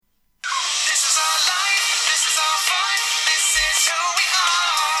who we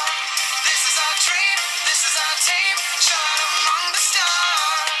are. This is our dream, this is our team, shine among the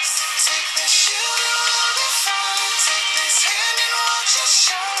stars. Take this shoe and we'll be fine. Take this hand and watch us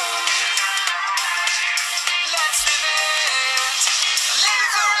shine. Let's live it, live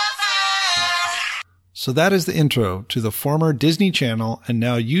forever. So that is the intro to the former Disney Channel and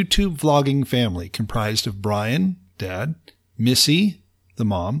now YouTube vlogging family comprised of Brian, Dad, Missy, the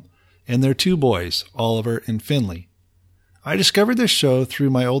mom, and their two boys, Oliver and Finley. I discovered this show through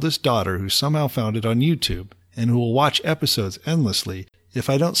my oldest daughter, who somehow found it on YouTube and who will watch episodes endlessly if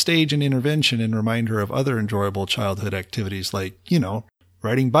I don't stage an intervention and remind her of other enjoyable childhood activities like,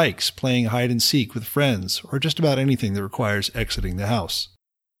 riding bikes, playing hide and seek with friends, or just about anything that requires exiting the house.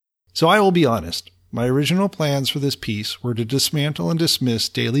 So I will be honest. My original plans for this piece were to dismantle and dismiss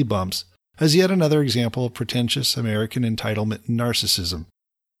Daily Bumps as yet another example of pretentious American entitlement and narcissism.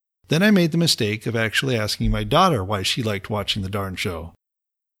 Then I made the mistake of actually asking my daughter why she liked watching the darn show.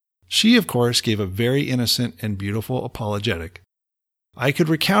 She, of course, gave a very innocent and beautiful apologetic. I could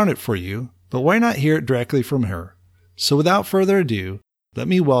recount it for you, but why not hear it directly from her? So without further ado, let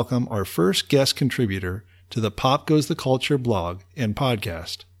me welcome our first guest contributor to the Pop Goes the Culture blog and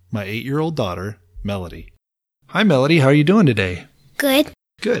podcast, my 8-year-old daughter, Melody. Hi, Melody. How are you doing today? Good.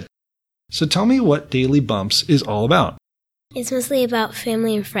 Good. So tell me what Daily Bumps is all about. It's mostly about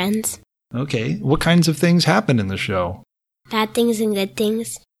family and friends. Okay. What kinds of things happen in the show? Bad things and good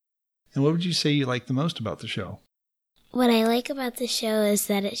things. And what would you say you like the most about the show? What I like about the show is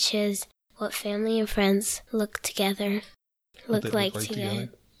that it shows what family and friends look together. Look like together.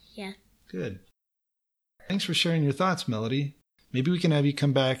 Yeah. Good. Thanks for sharing your thoughts, Melody. Maybe we can have you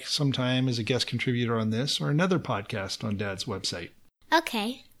come back sometime as a guest contributor on this or another podcast on Dad's website.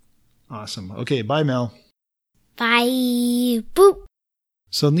 Okay. Awesome. Okay, bye, Mel. Bye. Boop.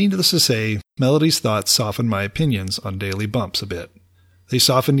 So needless to say, Melody's thoughts softened my opinions on Daily Bumps a bit. They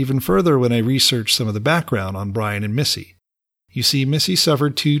softened even further when I researched some of the background on Brian and Missy. You see, Missy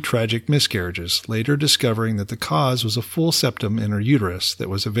suffered 2 tragic miscarriages, later discovering that the cause was a full septum in her uterus that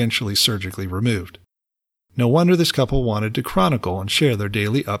was eventually surgically removed. No wonder this couple wanted to chronicle and share their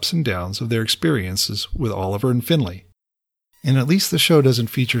daily ups and downs of their experiences with Oliver and Finley. And at least the show doesn't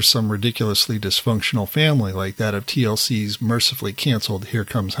feature some ridiculously dysfunctional family like that of TLC's mercifully canceled Here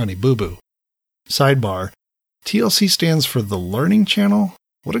Comes Honey Boo Boo. Sidebar, TLC stands for the Learning Channel?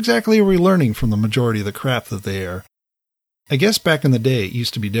 What exactly are we learning from the majority of the crap that they air? I guess back in the day it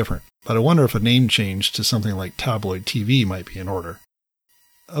used to be different, but I wonder if a name change to something like tabloid TV might be in order.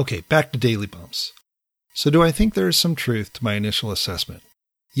 Okay, back to Daily Bumps. So do I think there is some truth to my initial assessment?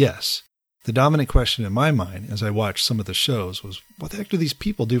 Yes. The dominant question in my mind as I watched some of the shows was, what the heck do these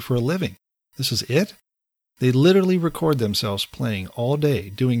people do for a living? This is it? They literally record themselves playing all day,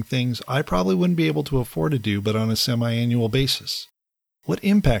 doing things I probably wouldn't be able to afford to do but on a semi-annual basis. What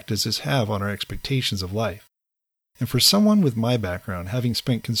impact does this have on our expectations of life? And for someone with my background, having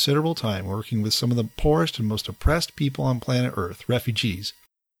spent considerable time working with some of the poorest and most oppressed people on planet Earth, refugees,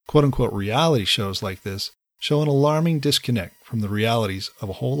 quote-unquote reality shows like this show an alarming disconnect from the realities of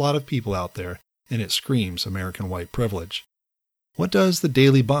a whole lot of people out there, and it screams American white privilege. What does the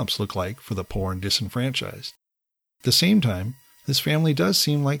Daily Bumps look like for the poor and disenfranchised? At the same time, this family does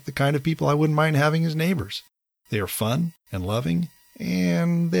seem like the kind of people I wouldn't mind having as neighbors. They are fun and loving,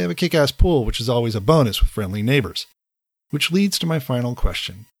 and they have a kick-ass pool, which is always a bonus with friendly neighbors. Which leads to my final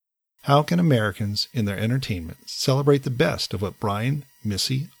question. How can Americans in their entertainment celebrate the best of what Brian,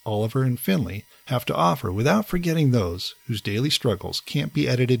 Missy, Oliver, and Finley have to offer without forgetting those whose daily struggles can't be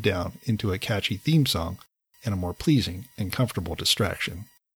edited down into a catchy theme song and a more pleasing and comfortable distraction?